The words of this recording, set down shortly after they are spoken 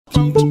Hi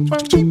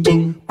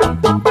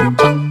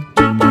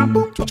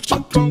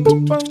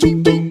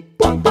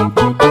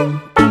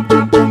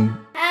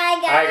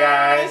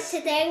guys.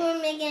 Today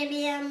we're making a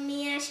video of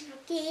Mia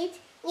Spaghetti.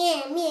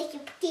 Yeah, Mia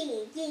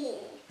Spaghetti.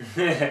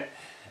 Yeah.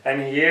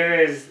 And here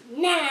is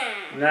Nah.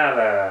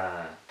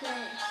 Nala.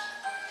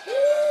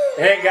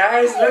 Hey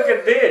guys, look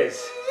at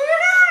this.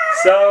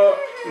 So,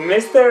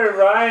 Mr.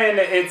 Ryan,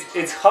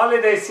 it's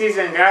holiday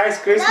season, guys.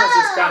 Christmas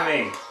is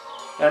coming.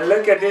 And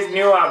look at this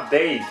new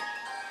update.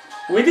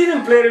 We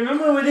didn't play,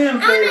 remember we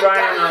didn't play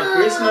Ryan on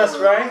Christmas,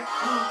 right?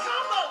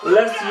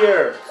 Last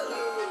year.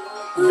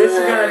 This is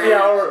gonna be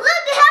Look,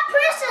 they have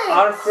presents.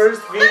 our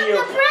first video.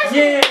 Look, the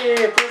presents.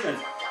 Yeah,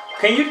 presents.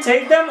 Can you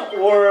take them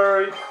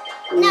or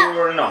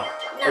no? No.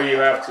 Or you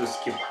have to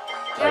skip?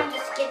 You have to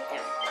skip them.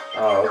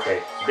 Oh,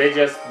 okay.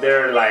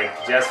 They're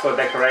like just for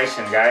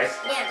decoration, guys.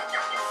 Yeah.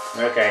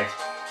 Okay.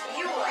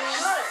 You are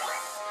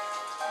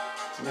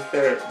good.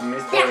 Mr.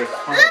 Yeah.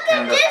 Look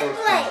at this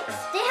place.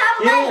 They have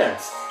Yeah.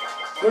 lights.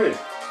 Good.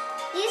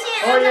 You see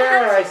it? Oh on the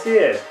yeah, I house? see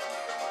it.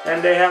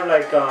 And they have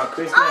like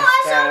Christmas Oh,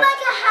 I saw cap.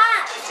 like a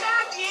hat.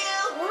 Attack you.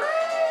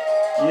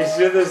 What? You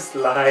should have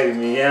slide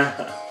me, yeah.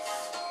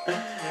 Can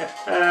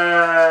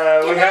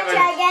I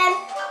try again?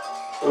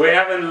 We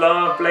haven't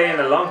played in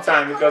a long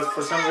time because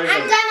for some reason.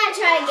 I'm gonna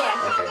try again.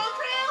 Okay.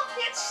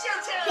 It's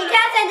showtime.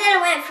 Because I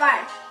didn't went far.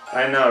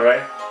 I know,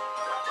 right?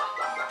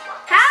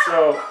 How?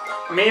 So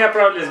Mia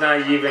probably is not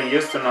even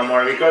used to no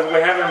more because we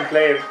haven't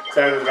played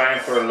Tag with Ryan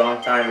for a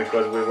long time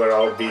because we were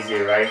all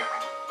busy, right?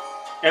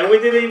 And we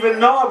didn't even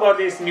know about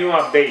this new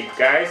update,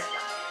 guys.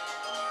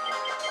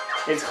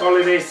 It's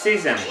holiday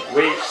season.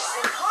 We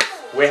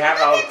have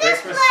Look our at this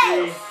Christmas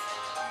place. tree.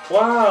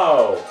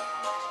 Wow.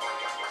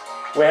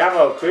 We have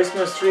our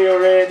Christmas tree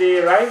already,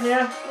 right,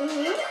 Mia?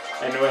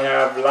 Mm-hmm. And we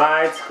have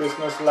lights,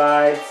 Christmas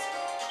lights.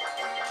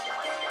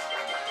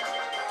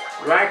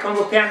 Right,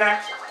 Combo Panda?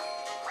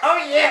 Oh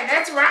yeah,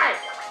 that's right.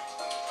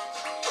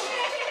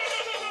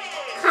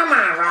 Come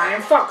on,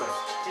 Ryan, focus.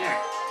 Yeah.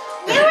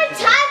 They were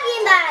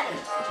talking about it.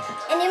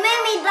 And it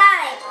made me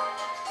die.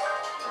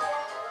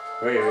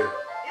 Wait. Here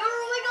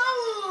we go.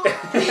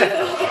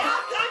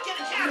 I'm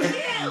gonna catch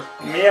you.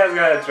 Mia's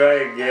gonna try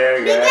again,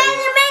 Because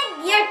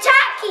guys. you're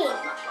talking.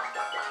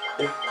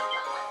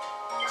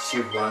 She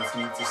wants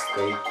me to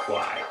stay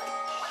quiet.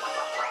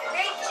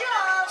 Great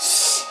job.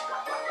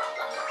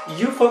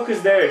 You focus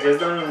there, just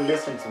don't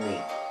listen to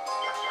me.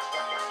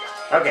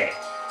 Okay,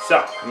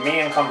 so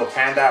me and Combo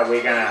Panda,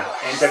 we're gonna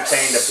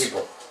entertain the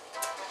people.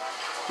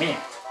 Mia.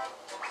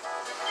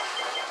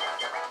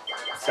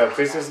 So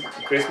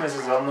Christmas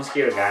is almost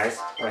here, guys.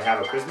 We have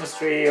a Christmas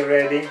tree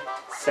already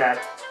set.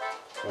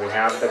 We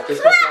have the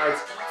Christmas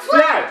lights.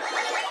 Flag!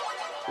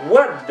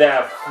 What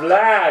the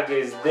flag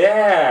is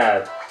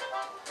that?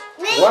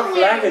 What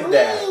flag is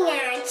that?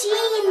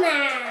 China.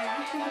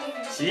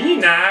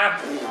 Gina!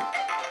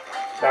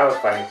 That was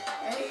funny.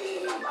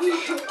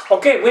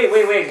 Okay,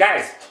 wait,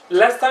 guys.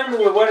 Last time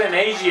we were in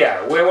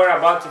Asia. We were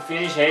about to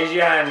finish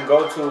Asia and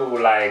go to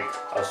like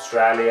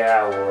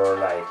Australia or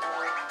like,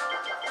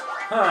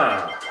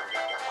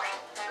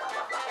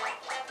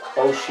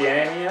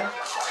 Oceania?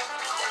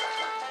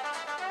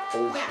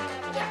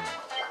 Oceania.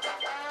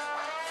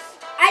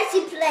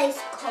 Icy place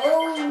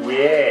cold.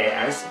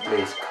 Yeah, icy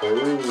place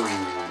cool.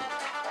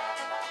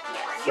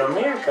 So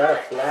me got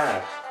a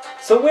flag.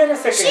 So wait a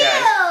second,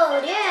 guys.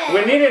 Shield, yeah.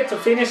 We needed to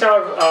finish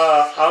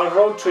our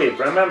road trip,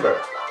 remember?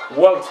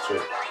 World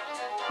trip.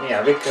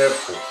 Mia, be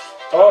careful.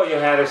 Oh, you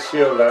had a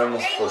shield, I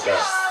almost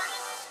forgot.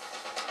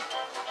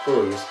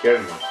 Ooh, you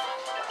scared me.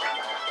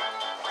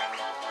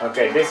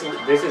 Okay, this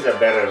is a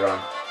better run.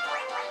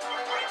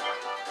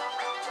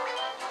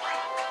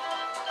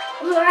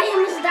 I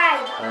almost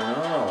died. I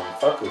know,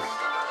 focus.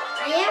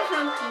 I am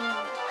hunting.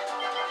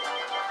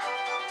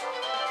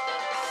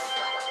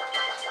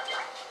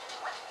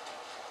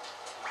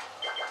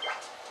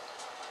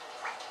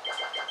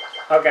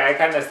 Okay, I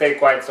kinda stay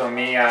quiet so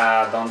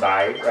Mia don't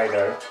die right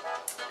there.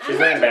 She's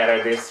doing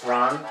better this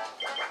run.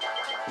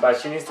 But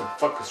she needs to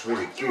focus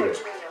really good.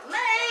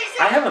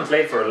 I haven't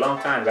played for a long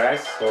time,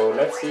 guys, so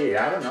let's see.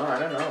 I don't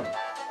know.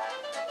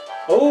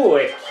 Oh,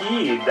 a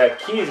key. The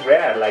key is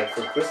red, like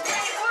for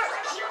Christmas.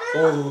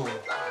 Oh,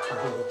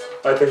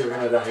 I thought you were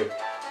gonna die.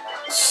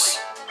 Shh.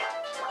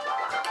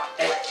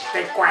 Hey,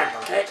 stay quiet,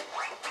 okay?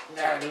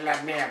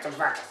 Let me have to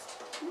focus.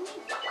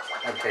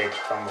 Okay,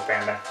 Combo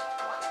Panda.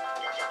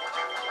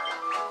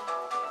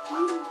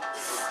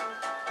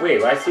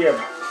 Wait, I see a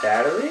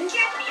battery?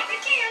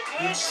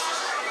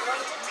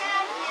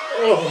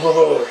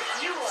 Oh,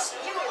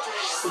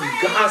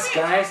 gas,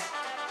 guys.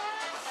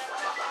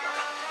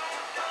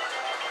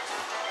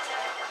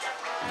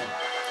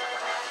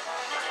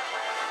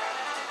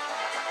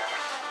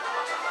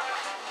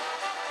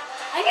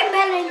 I can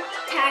barely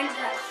tag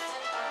us.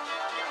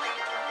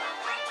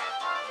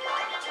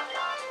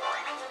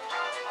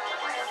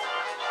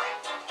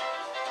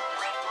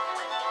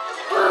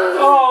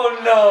 Oh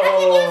no!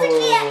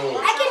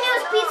 I can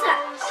use pizza.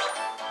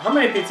 How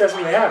many pizzas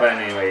do we have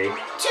anyway?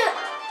 2.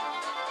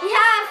 We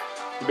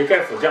have Be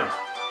careful, jump.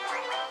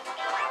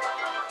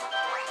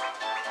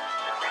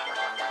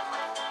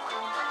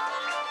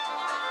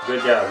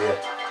 Good job,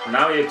 yeah.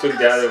 Now you took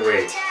the other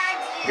way.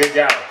 Good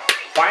job.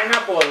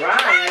 Pineapple Ryan.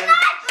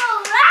 Pineapple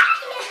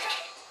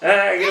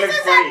Ryan. He This looks is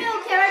a funny.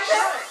 new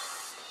character.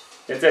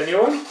 It's a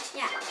new one?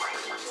 Yeah.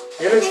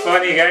 He looks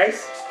funny,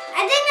 guys.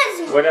 I think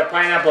it's. With a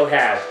pineapple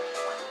hat.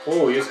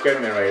 Oh, you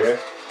scared me right there.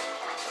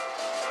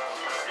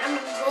 I'm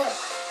good.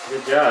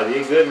 Good job.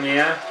 You good,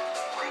 Mia?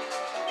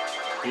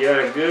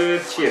 You're a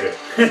good cheater.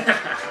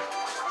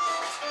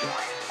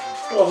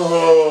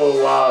 Oh,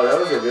 wow. That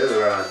was a good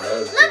run. That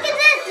was Look at good.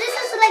 this. This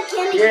is like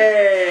candy cane.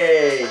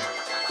 Yay!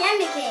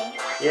 Candy cane.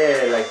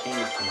 Yeah, like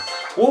candy cane.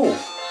 Ooh,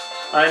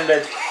 and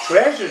the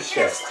treasure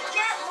chest.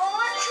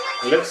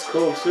 Looks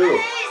cool too.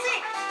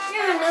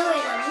 You're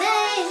doing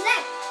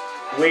amazing.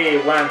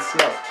 We want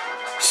smoke.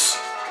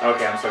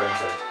 Okay, I'm sorry.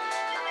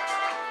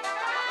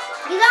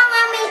 You don't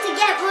want me to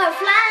get more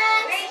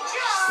flags?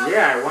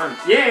 Yeah, I want.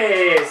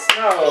 Yay,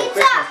 snow.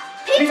 Pizza!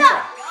 Pizza!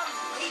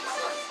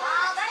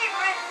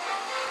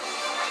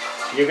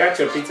 You got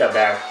your pizza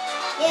back.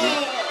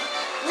 Yay.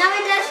 Now we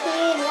just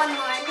need one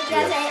more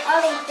because Yeah. I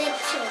already did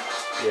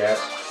two. Yeah.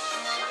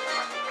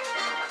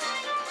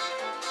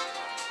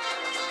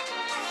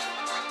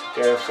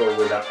 Careful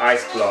with the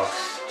ice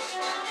blocks.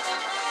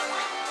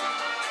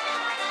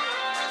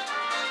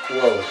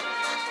 Whoa,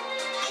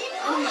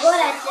 I'm good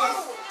at this.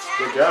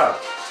 good job.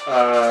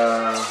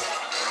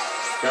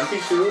 Jumpy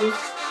shoes.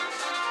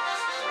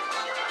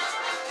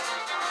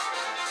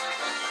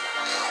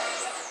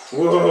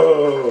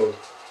 Whoa.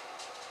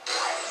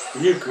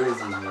 You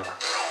crazy man.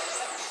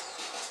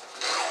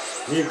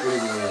 You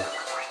crazy man.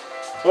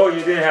 Oh, you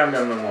didn't have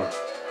them no more.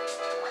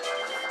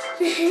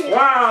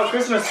 Wow,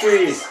 Christmas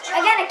trees.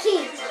 I got a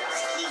key.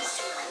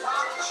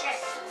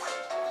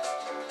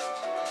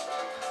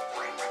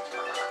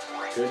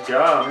 Good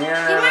job,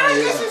 man. remember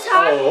this is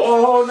hard?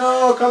 Oh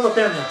no, come up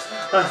in.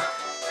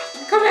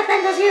 Come up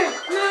in here.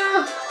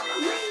 No.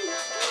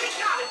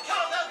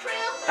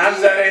 I'm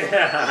sorry.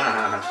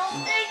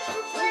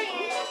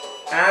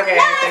 Okay.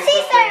 No, thanks for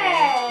Caesar.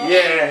 playing.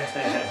 Yeah.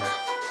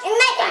 In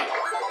my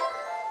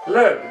turn.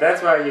 Look,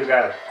 that's why you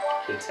got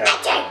the My tag.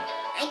 turn.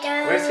 My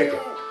turn. Wait a second.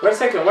 Wait a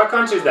second. What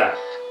country is that?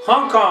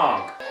 Hong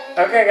Kong.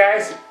 Okay,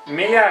 guys.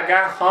 Mia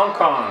got Hong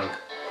Kong.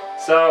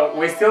 So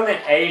we still in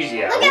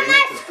Asia. Look we at my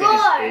need to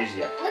score. finish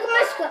Asia. Look at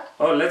my score.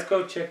 Oh, let's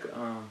go check.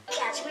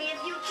 Catch me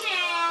if you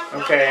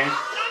can. Okay. I'm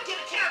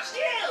gonna catch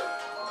you.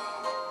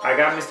 I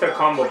got Mr.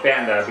 Combo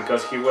Panda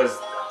because he was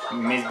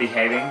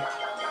misbehaving.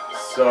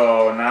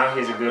 So now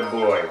he's a good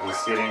boy. He's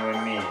sitting with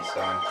me. So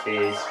in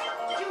case,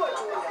 You are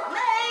doing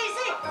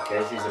amazing. in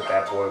case he's a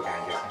bad boy, we're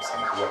gonna get him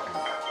some whooping.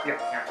 Yep.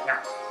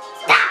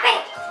 Stop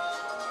it.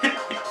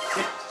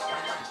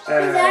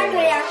 He's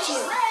angry at you.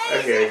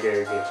 Okay.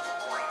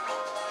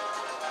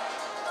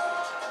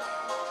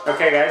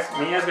 Okay, guys.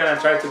 Mia's gonna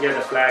try to get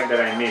the flag that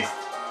I missed.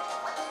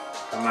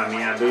 Come on,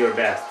 Mia, do your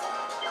best.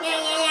 Yeah.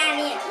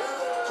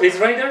 It's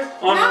right there?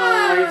 Oh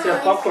no, it's a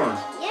popcorn.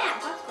 Yeah,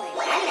 popcorn.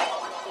 I like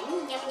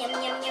popcorn.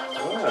 Yum.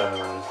 Oh,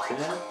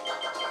 yeah.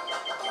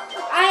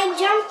 I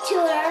jumped too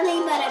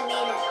early, but I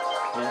made it.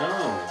 I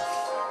know.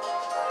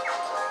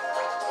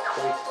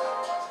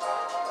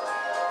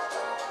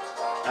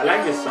 I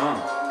like this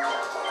song.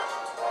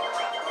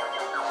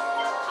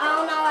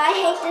 Oh no, I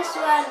hate this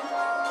one.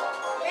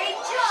 Great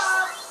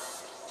job.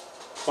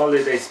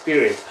 Holiday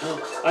Spirit.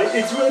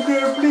 It's right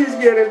there. Please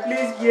get it.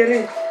 Please get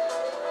it.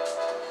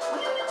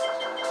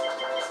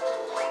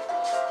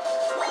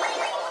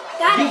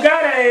 Got You it.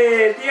 got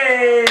it.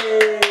 Yay.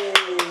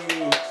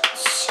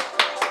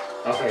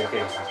 Okay.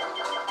 You're-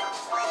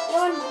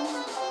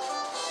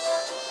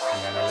 I'm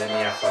gonna let me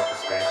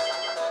focus, guys.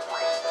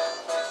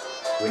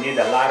 We need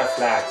a lot of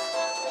flags.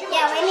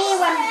 Yeah, we need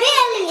 1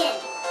 billion.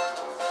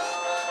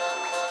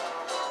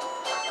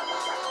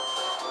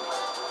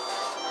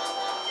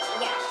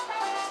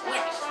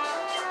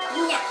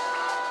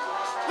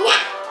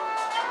 Yeah.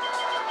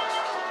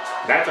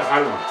 That's a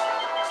hard one.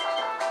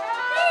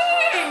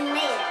 I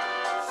made it.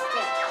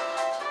 Still.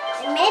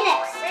 I made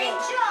it. Great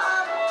Still.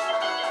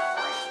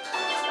 job.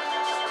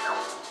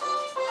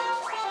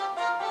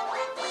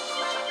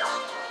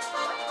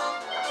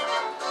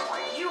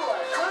 You are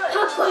good.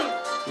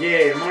 Popcorn.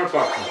 Yay, more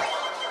popcorn.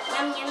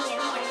 Yum.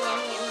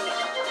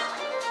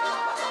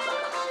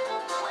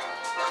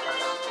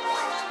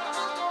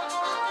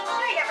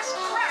 I have a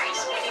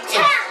surprise.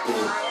 Tap.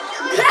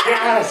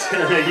 Gus,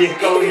 you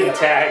go in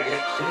tag.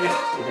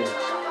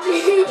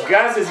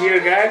 Gus is here,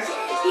 guys.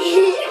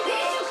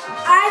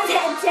 I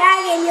said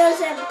tag and you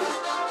said.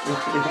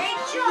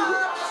 Great job.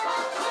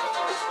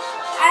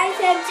 I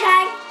said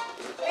tag.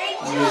 Great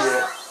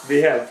job.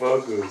 They have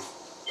focus.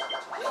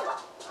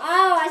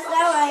 Oh, I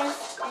saw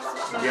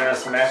it. You gonna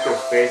smash your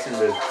face in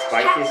the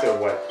spikies or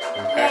what?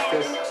 In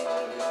cactus?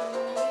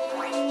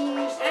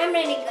 I'm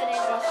really good at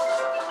this.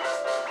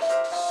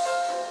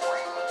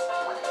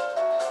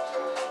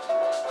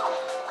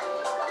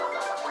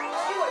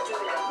 You are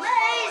doing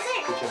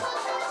amazing. Good job.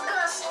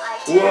 Gus, I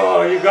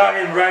Whoa, you got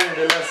him right in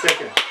the last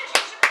second.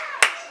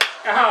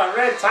 Oh,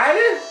 Red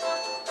Tiger?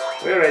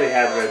 We already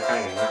had Red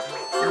Tiger,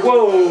 huh?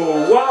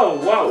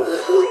 Whoa.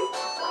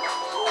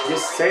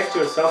 just saved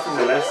yourself in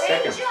the last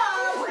second.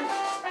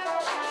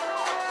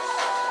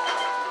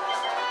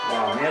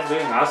 Wow, Mia's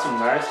doing awesome,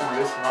 guys, and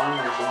this run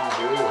is doing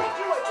good.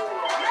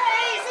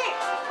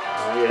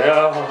 Oh,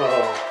 yeah.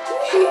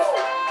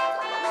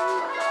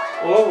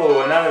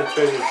 Oh, another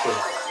treasure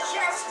chest.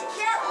 Just to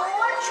get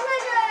more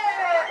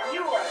treasure.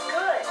 You are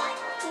good.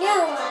 You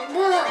are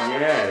good.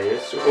 Yeah,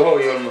 yes. Oh,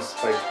 you almost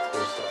spiked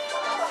yourself.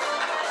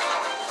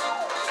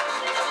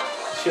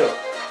 Sure.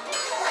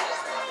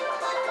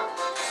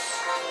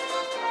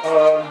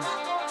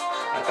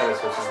 I thought I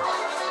saw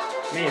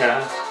something. Mia.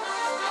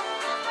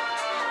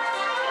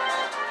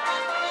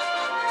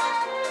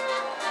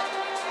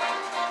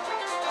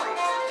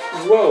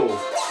 Whoa.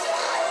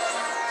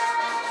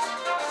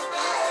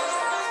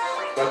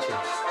 Gotcha.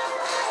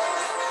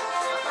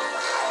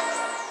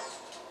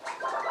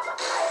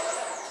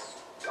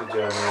 Good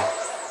job, Mia.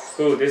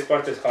 Ooh, this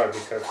part is hard, be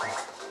careful.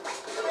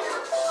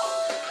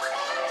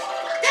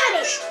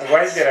 Daddy.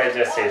 Why did I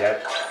just say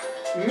that?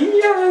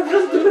 Mia,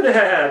 don't do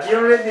that. You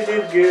already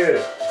did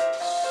good.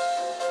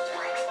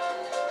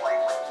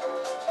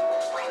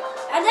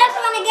 I just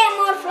want to get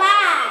more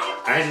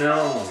flags. I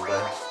know,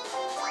 but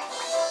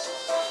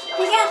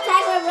We got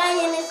Tiger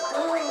running in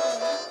school.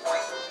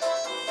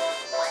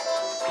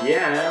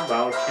 yeah, but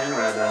our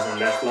camera doesn't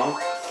last long.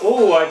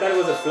 Oh, I thought it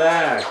was a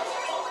flag.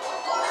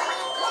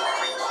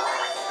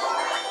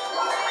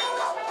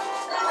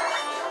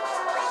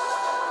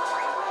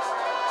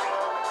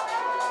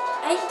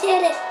 I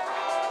did it.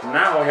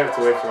 Now I have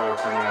to wait for our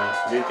camera.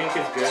 Do you think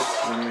it's good?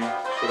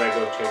 Should I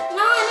go check?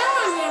 No, I don't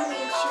want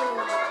to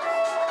shoes.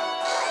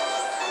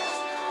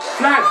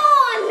 Flag!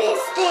 Oh, I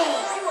missed it.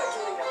 You are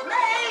doing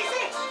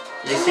amazing.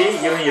 You see,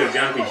 you and your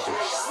jumpy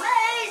shoes.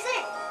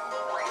 Amazing.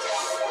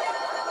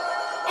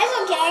 It's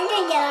okay, I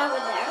can get over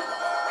there.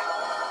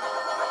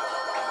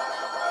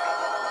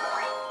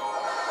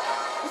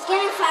 It's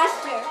getting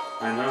faster.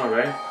 I know,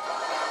 right?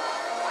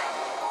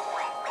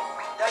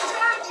 I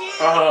told you.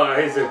 Oh,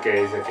 it's okay,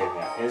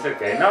 Mia. It's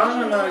okay. No,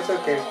 it's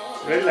okay.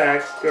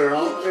 Relax,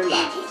 girl,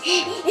 relax.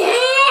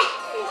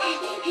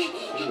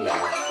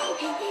 Relax.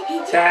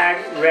 Tag,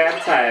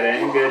 wrap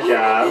tighten. Good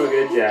job,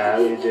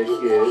 you did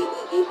good.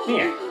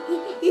 Mia.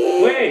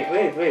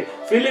 Wait.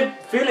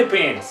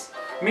 Philippines.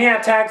 Mia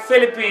tag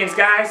Philippines,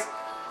 guys.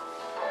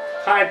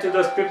 Hi to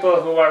those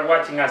people who are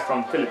watching us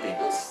from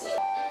Philippines.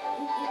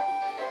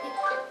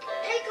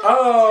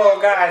 Oh,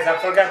 guys, I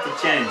forgot to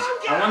change.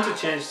 I want to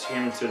change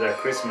him to the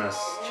Christmas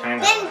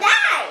China. Then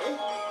die.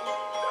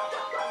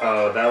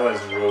 Oh, that was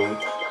rude.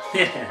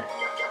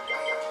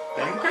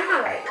 Then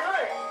die.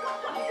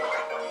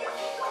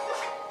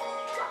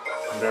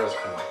 That was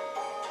cool.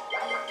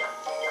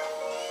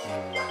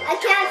 I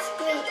can't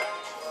squeak.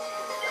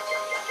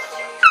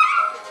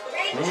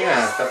 Mia,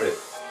 stop it.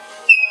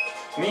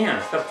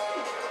 Mia, stop.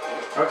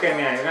 Okay,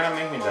 Mia, you're gonna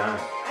make me die.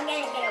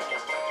 Okay.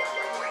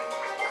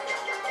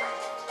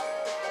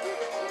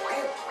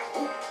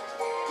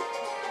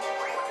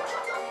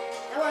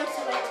 I want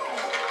to wait.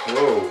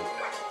 Whoa.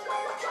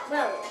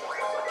 Whoa.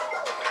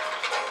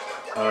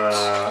 I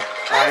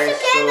That's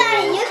okay,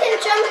 Daddy. You can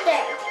jump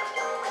there.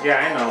 Yeah,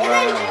 I know,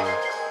 but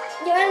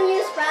You want to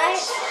use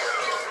Sprite?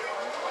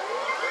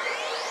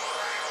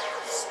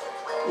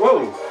 whoa!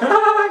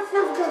 I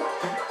forgot.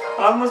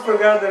 I almost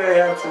forgot that I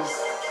had to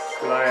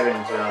slide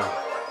and jump.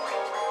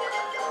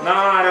 No,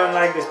 I don't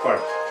like this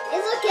part.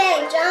 It's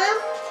okay.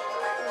 Jump.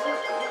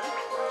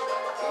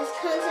 Just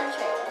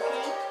concentrate,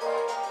 okay?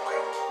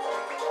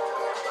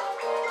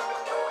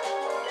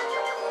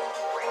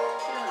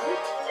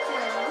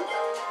 Jump.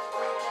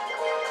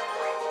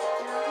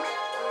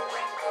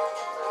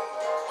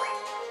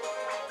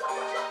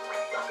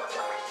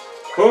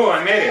 Oh,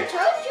 I made I it.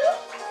 told you.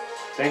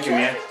 Thank you,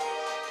 Mia.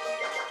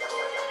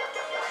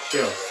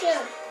 Sure.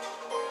 Sure.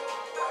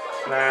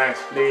 Flags,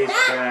 please,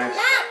 flags.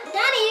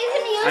 Daddy, you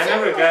can use I it.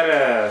 never got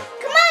a...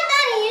 Come on,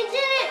 Daddy, you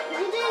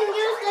didn't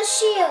use the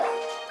shield.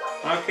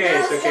 Okay,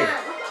 it's okay.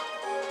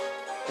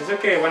 It's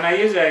okay. When I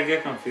use it, I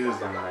get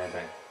confused on my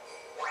thing.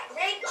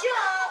 Great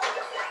job.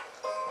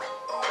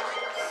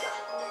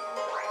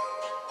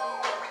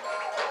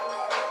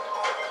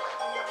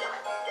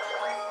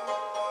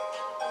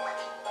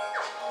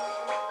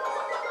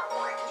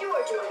 You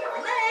are doing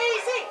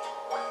amazing.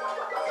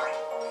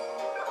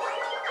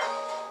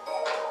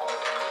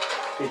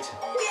 Pizza.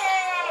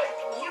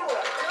 Yay! You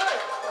are good.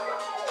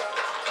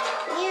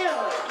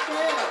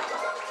 Good.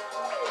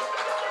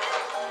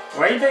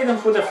 Why they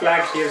don't put a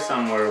flag here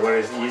somewhere where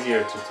it's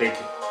easier to take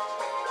it?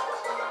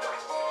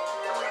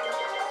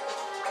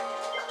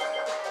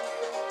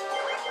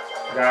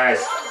 Guys.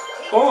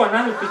 Oh,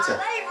 another pizza.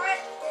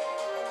 Favorite.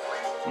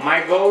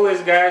 My goal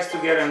is, guys, to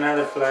get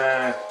another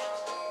flag.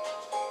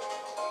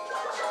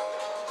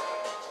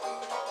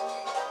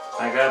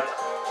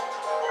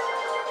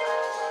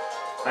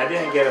 I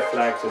didn't get a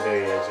flag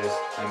today.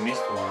 I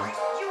missed one.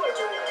 You are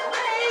doing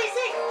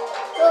amazing.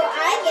 Well,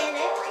 I get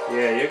it.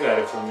 Yeah, you got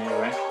it from me,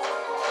 right?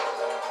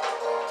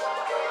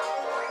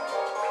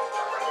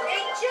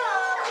 Great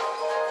job.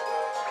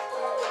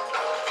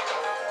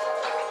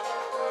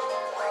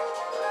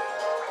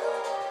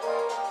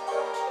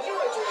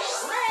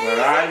 Where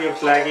are you,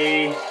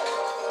 Flaggy?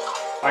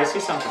 I see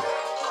something.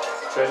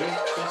 Treasure?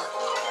 Yes.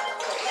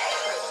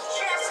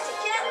 Just to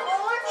get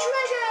more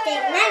treasure.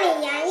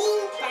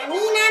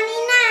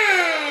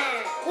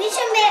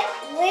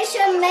 We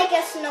should make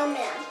a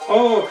snowman.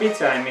 Oh,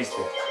 pizza, I missed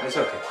it. It's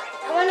okay.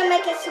 I want to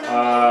make a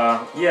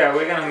snowman. Yeah,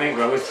 we're gonna make,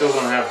 but we're still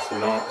gonna have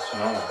snow.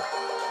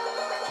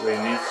 We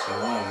need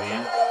snow,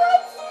 man.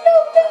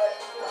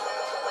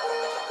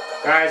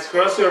 Guys,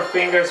 cross your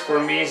fingers for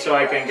me so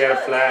I can get a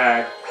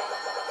flag.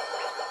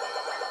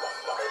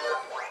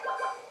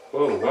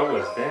 Whoa, what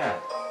was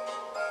that?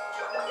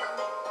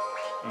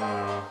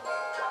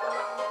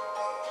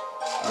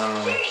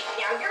 Now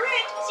you're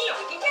it. See if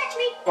you can catch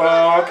me.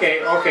 Oh,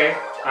 okay.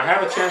 I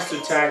have a chance to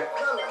tag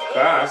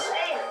Gus.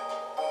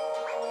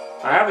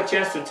 I have a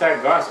chance to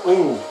tag Gus.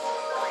 Ooh.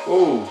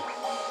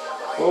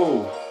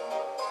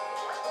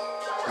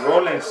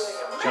 Rolling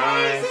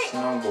giant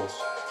snowballs.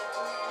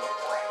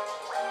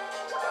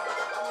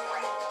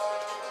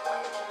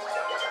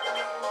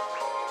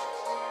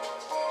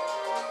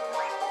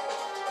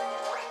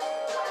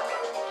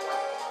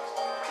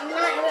 I'm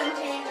not even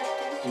paying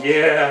attention.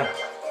 Yeah.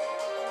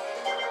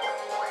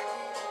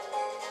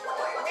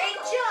 Great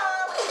job.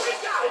 We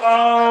got it.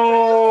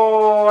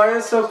 Oh, I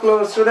was so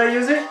close. Should I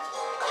use it?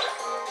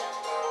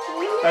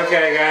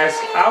 Okay, guys.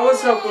 I was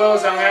so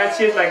close. I'm gonna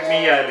cheat like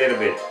Mia a little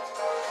bit.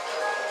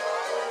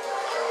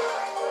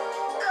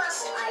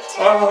 Gus, I take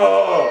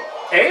Oh,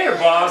 Air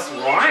Boss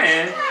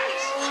Ryan.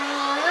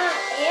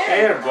 Air.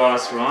 Air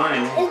Boss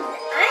Ryan.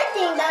 I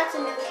think that's a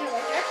new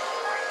character.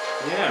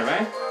 Yeah,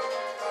 right?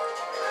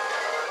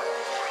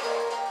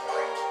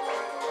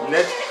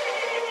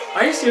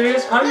 Are you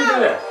serious? How do you do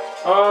that?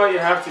 Oh, you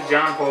have to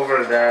jump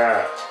over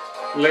that.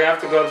 You have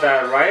to go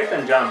that right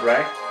and jump,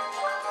 right?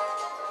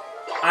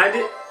 I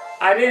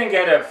didn't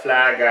get a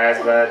flag, guys,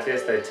 but at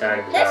least I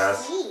tagged Let's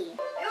us. see. Here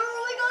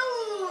we go.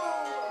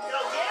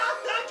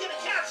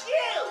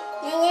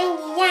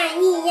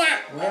 Yeah,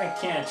 I'm gonna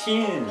catch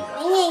you.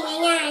 I'm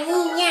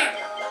gonna catch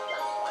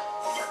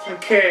you.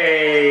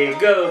 Okay,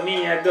 go,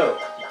 Mia, go.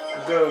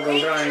 Go,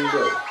 Ryan,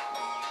 go.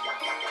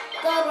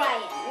 Go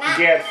Ryan. Now.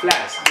 Get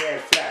flags.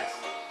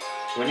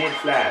 We need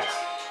flags.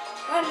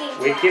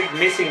 We keep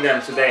missing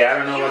them today. I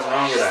don't know what's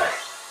wrong with us.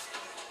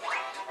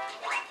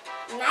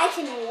 Nice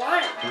and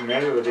warm.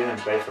 Maybe we didn't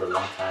play for a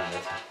long time.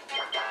 That's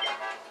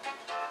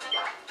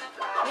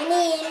We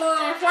need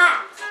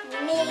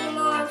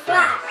more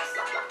flags.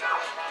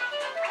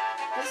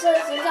 The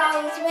Sus is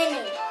always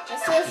winning.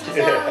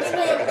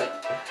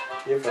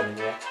 You're funny,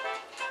 yeah.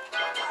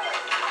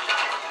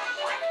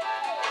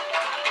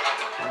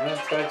 I'm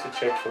gonna try to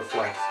check for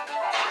flags.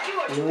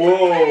 You are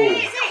Whoa!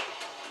 amazing.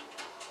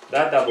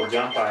 That double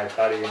jump, I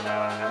thought you know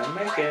I'm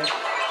gonna make it.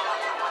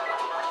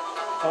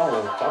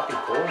 Oh, Poppy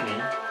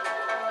Pony.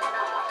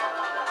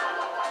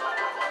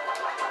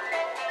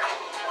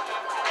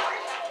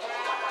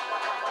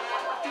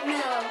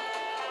 No.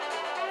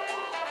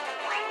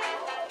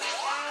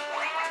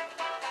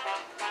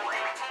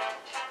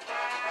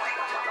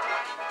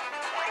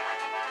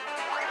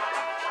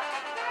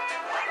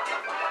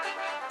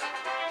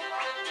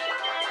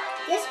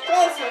 This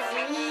place is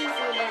easy,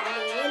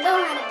 Daddy. You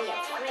don't have to be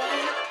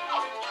afraid.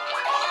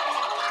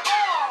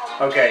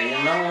 Okay, you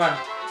know what?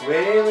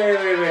 Wait.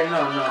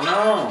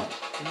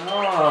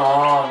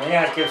 No.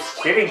 Mia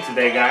keeps cheating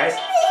today, guys.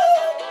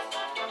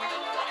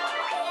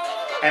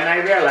 And I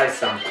realized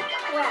something.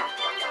 Well,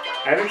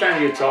 Every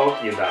time you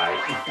talk, you die.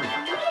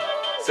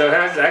 So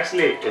that's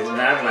actually, it's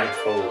not my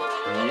fault.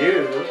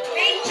 You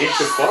need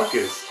to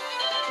focus.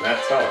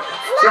 That's all.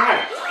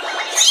 Try.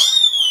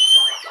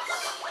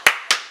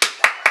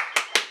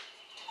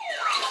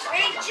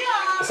 Great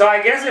job. So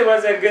I guess it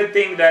was a good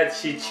thing that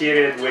she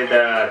cheated with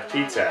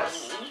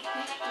pizzas,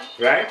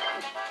 right?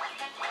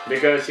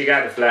 Because she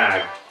got a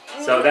flag.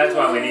 So that's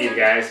what we need,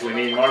 guys. We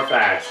need more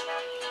flags.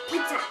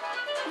 pizza.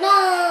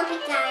 No,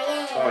 pizza,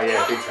 yeah. Oh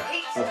yeah, pizza.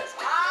 Pizza's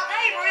my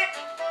favorite.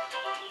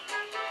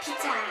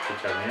 Pizza.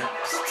 Pizza, man.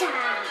 Pizza.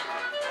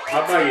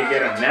 How about you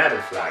get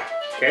another flag,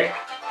 okay?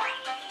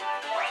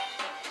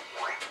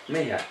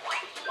 Mia,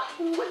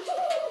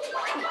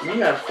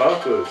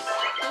 focus.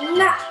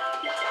 No.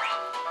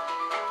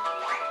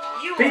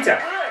 You Pizza.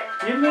 are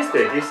good. You missed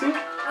it, you see? I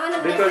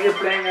wanna Because you're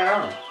playing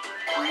around.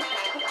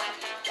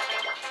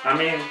 I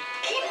mean,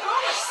 Keep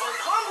going.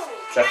 Come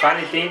on. the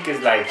funny thing is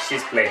like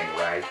she's playing,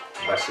 right?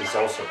 But she's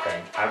also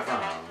playing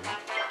around.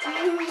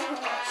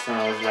 So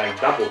it's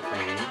like double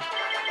playing.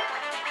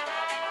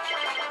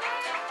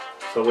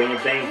 So when you're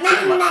playing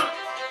too much.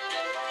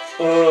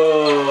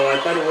 Oh, I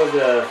thought it was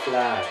a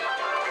flag.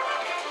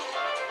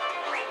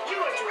 You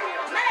are doing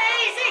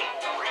amazing.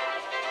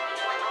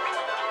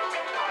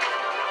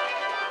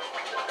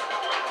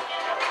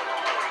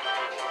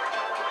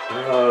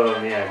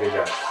 Oh, yeah, good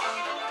job.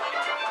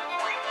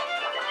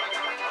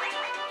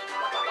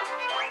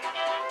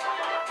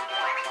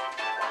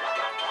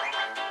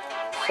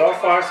 So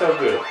far, so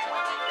good.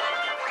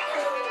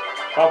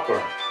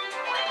 Popcorn.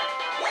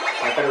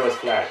 I thought it was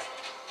flag.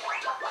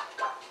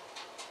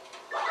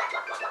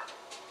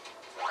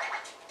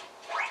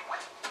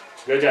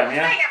 Good job,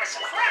 Mia. I have a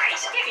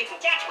surprise if you can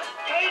catch one.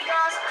 Hey,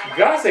 Gus.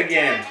 Gus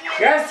again.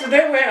 Guys,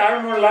 today we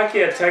are more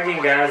lucky at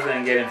tugging gas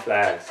than getting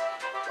flags.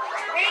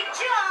 Great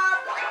job.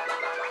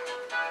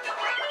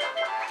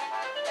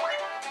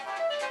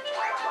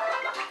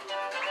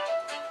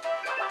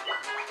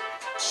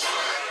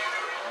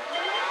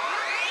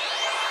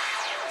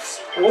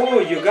 Oh,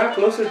 you got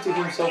closer to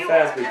him so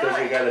fast because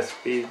you got a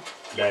speed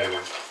battery.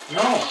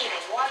 No,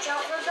 Watch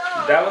out for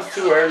those. that was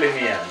too early,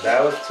 Mia.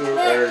 That was too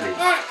early.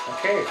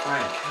 Okay,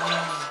 fine.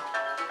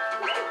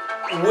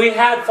 We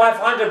had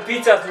 500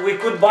 pizzas. We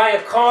could buy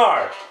a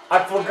car.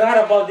 I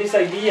forgot about this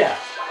idea.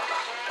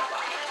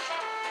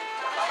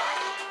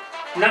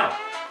 Now.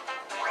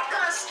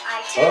 Gus,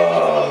 I tell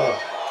Oh,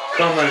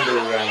 Commander you.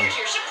 Ryan. Here's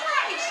your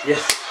surprise.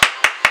 Yes.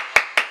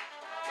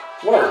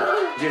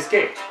 Whoa, you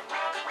escaped.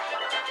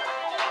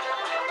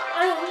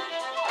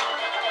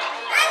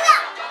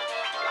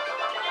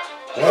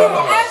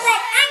 Oh,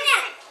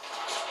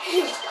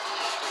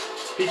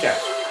 pizza.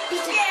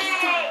 Pizza, Yay,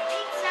 pizza,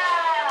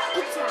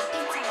 pizza.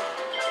 pizza,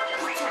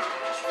 pizza,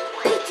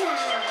 pizza.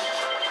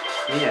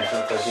 Mia,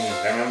 stop touching me.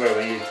 Remember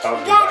when you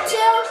talked We got about it.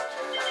 two.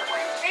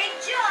 Great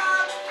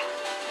job.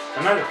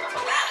 Another pizza.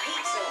 That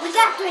pizza. We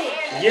got three.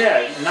 Yeah,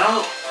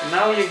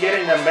 now you're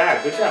getting them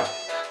back. Good job.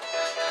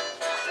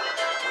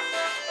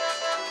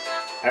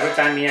 Every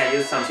time Mia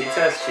uses some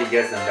pizzas, she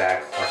gets them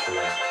back after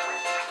that.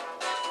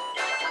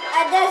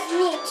 I just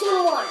need two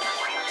more.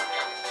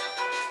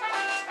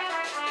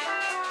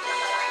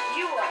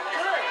 You are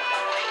good.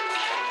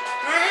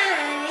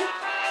 Hi.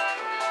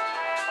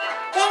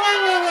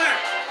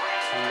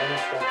 I'm gonna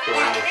start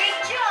throwing this. Great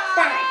job.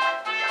 Dang.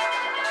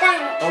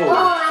 Dang. Oh.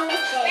 Oh, I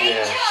missed it.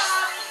 Great Yeah. job.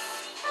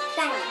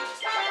 Dang.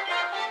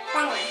 Dang.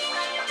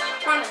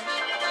 Dang.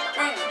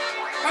 Dang.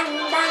 Dang.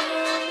 Dang.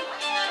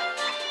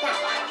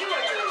 You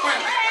are doing Dang.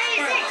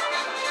 amazing.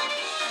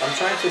 I'm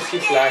trying to see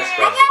flags,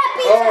 I guys. got a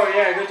pizza. Oh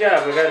yeah, good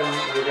job. We got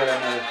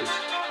another pizza.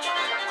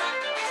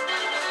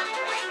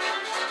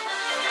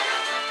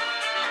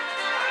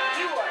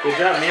 You are Good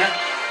job, Mia.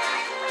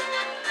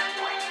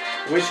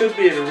 We should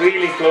be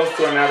really close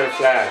to another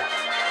flag.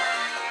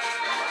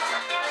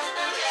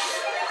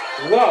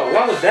 Whoa,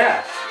 what was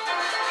that?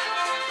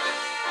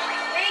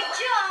 Great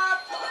job.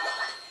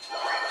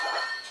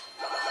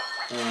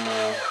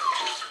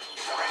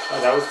 Oh,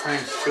 that was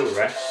times 2,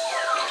 right?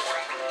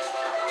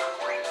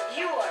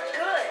 You are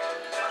good.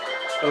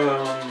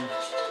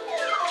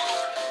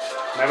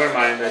 Never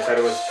mind. I thought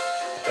it was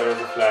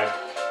a flag.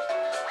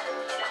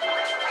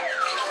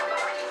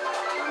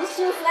 It's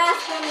too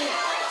fast for me.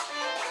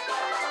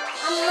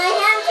 My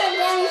hands are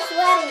getting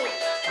sweaty.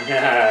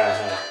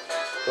 Yeah,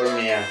 poor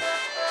Mia.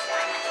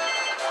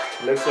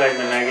 Looks like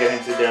we're not getting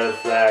to the other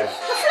flag.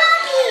 The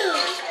flaggy!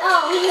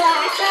 Oh, yeah,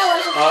 I thought it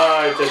was a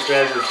Oh, it's a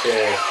treasure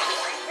chest.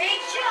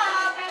 Great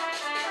job.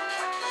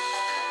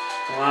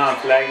 Come on,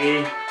 flaggy.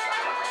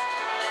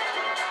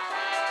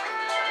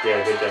 Yeah,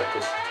 good job.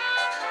 Good job.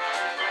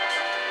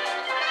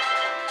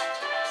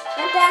 I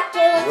thought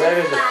it was Where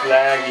a is the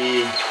flag. flaggy?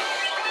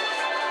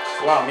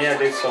 Wow, Mia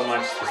did so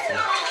much this time.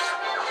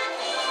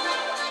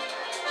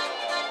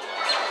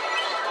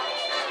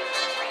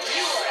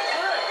 You are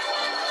good.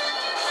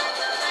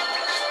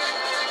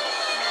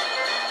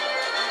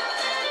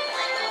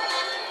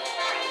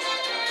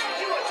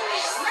 You are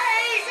doing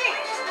amazing.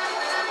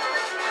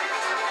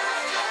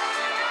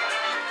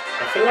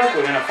 I feel like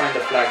we're gonna find the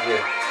flag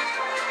here.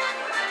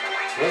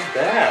 What's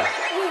that?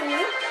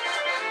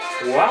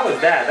 Mhm. What was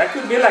that? That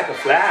could be like a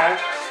flag.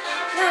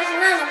 No, it's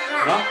not a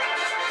flag. No?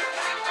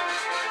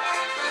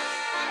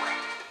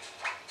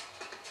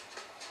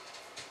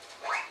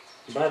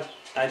 But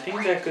I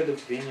think that could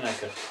have been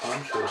like a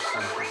punch or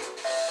something.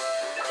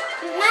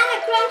 It's not a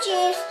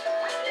crunchy,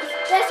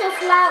 it's just a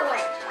flower.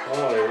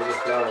 Oh, it was a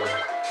flower.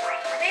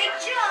 Great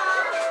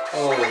job.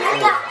 Oh, I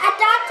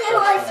thought it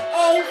was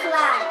a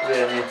flag.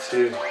 yeah, me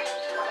too.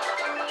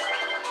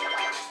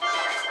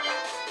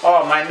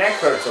 Oh, my neck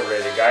hurts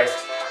already, guys.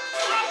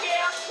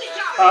 Yeah, we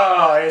got it.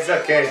 Oh, it's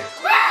okay.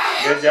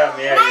 Good job,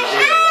 Mia. My You did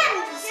it.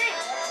 hands!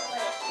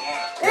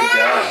 Good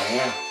job,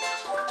 Mia.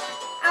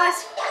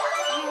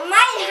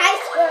 My high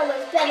score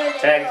was better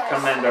than Tag yours.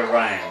 Commander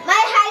Ryan. My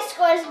high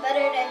score is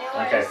better than yours.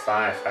 Okay,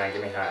 fine.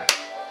 Give me high.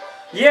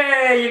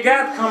 Yay, you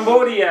got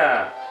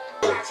Cambodia.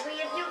 Catch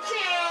me if you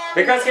can.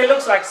 Because he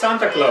looks like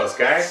Santa Claus,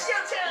 guys.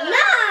 Shelter.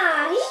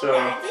 Nah, he So-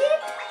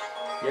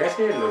 doesn't. Yes,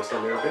 he looks a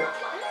little bit.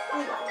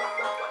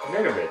 A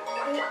little bit.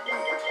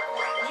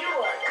 You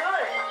are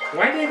good.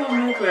 Why they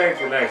don't make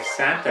like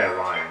Santa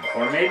Ryan?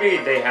 Or maybe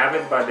they have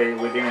it, but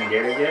we didn't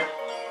get it yet.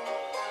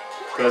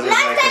 Because it's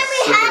Last like time a we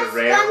super had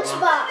rare one.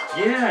 SpongeBob,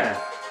 Yeah.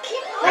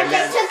 but And they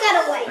then- took it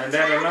away. And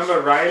then remember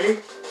Riley?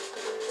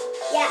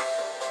 Yeah,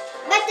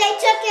 but they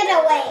took it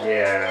away.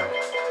 Yeah.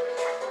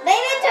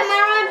 Maybe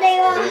tomorrow they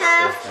will This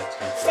have is not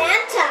Santa.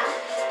 Santa.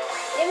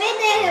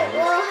 Maybe they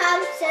will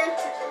have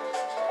Santa.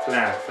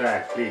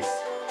 Flag, please.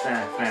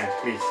 Flag,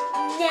 please.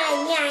 Nya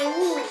nya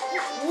ni,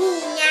 ni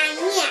nya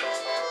nya,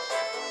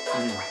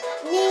 Mm.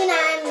 ni na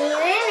ni na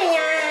ni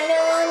na no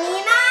ni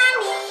na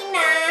ni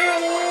na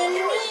ni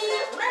ni.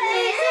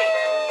 Amazing.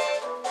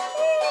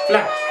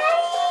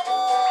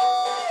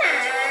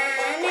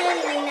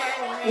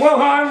 Whoa,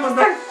 I almost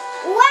died.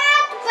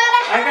 What? But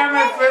I got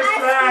my first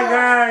flag,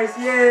 guys.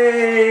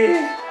 Yay.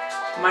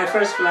 My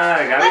first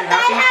flag. Are you But I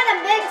happy? had a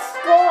big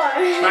score.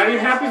 Are you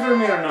happy for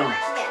me or no?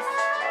 Yes.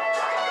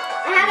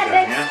 I had a Good,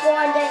 big yeah.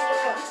 score than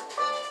yours.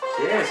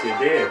 Yes, you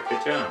did.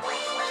 Good job.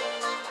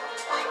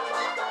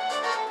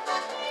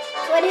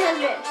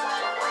 100.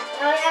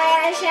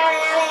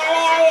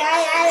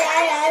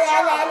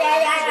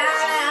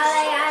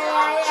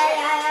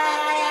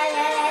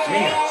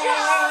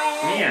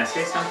 Mia,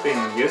 say something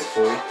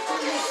useful.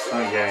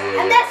 Oh,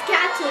 yeah. And that's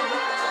catching.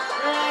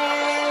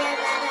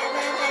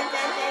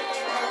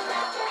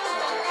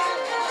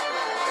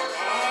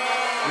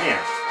 Mia,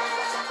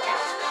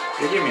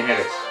 you give me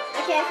headaches.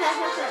 Okay,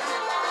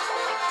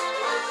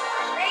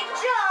 Great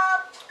job.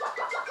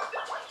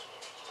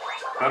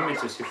 Help me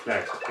to see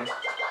flags, okay?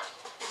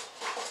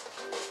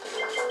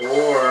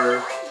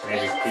 Or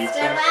maybe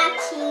pizza.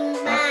 watching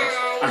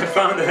I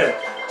found a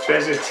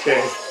treasure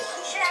chest.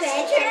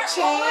 Treasure chest.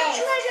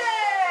 Treasure.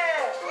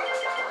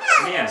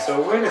 Mia, so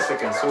wait a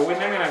second. So we're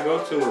not gonna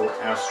go to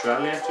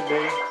Australia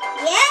today?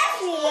 Yes,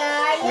 we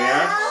are. We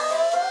are?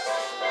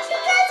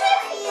 Because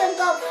if you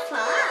go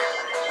far.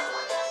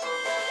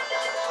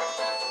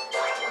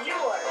 You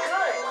are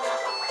good.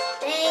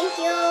 Thank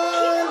you.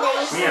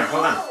 Mia,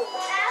 hold on.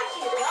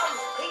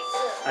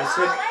 I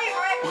said,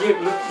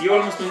 you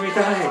almost made me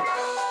die.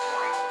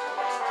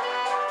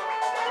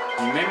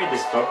 You made me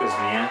disfocus,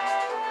 Mia.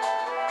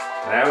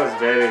 That was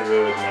very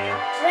rude, Mia.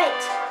 Right,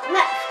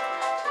 left,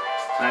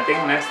 I think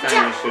next time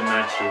Jump. you should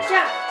not cheat.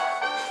 jump.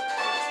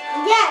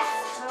 Yes.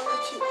 I will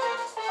cheat.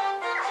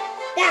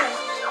 Down,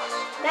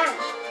 down,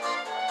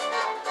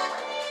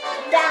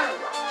 down,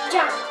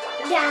 jump,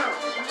 down,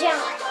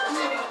 jump.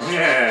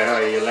 Yeah,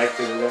 oh, you like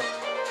to do that?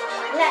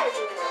 Left,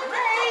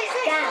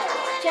 down,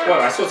 jump. Whoa,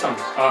 I saw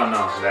something. Oh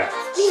no, that.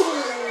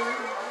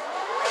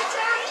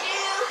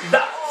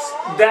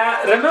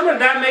 That. Remember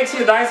that makes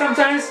you die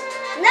sometimes?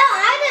 No,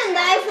 I didn't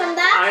die from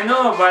that. I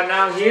know, but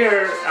now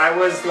here I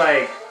was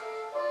like,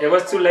 it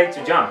was too late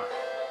to jump.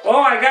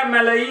 Oh, I got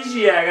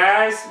Malaysia,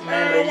 guys.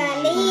 Malaysia.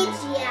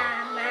 Malaysia.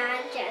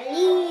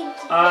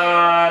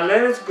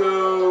 Let's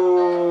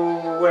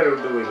go. Where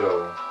do we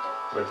go?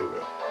 Where do we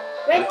go?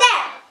 Right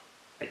there.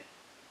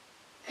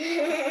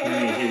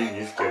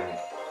 You scared me.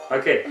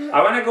 Okay,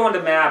 I want to go on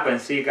the map and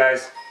see,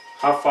 guys,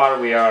 how far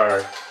we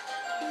are.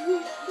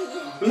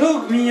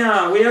 Look,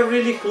 Mia, we are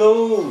really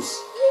close.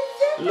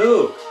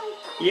 Look,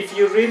 if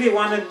you really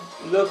want to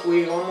look,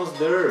 we're almost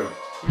there.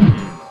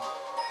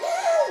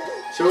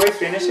 Should we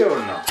finish it or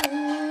no?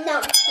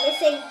 No, let's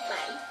say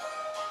bye.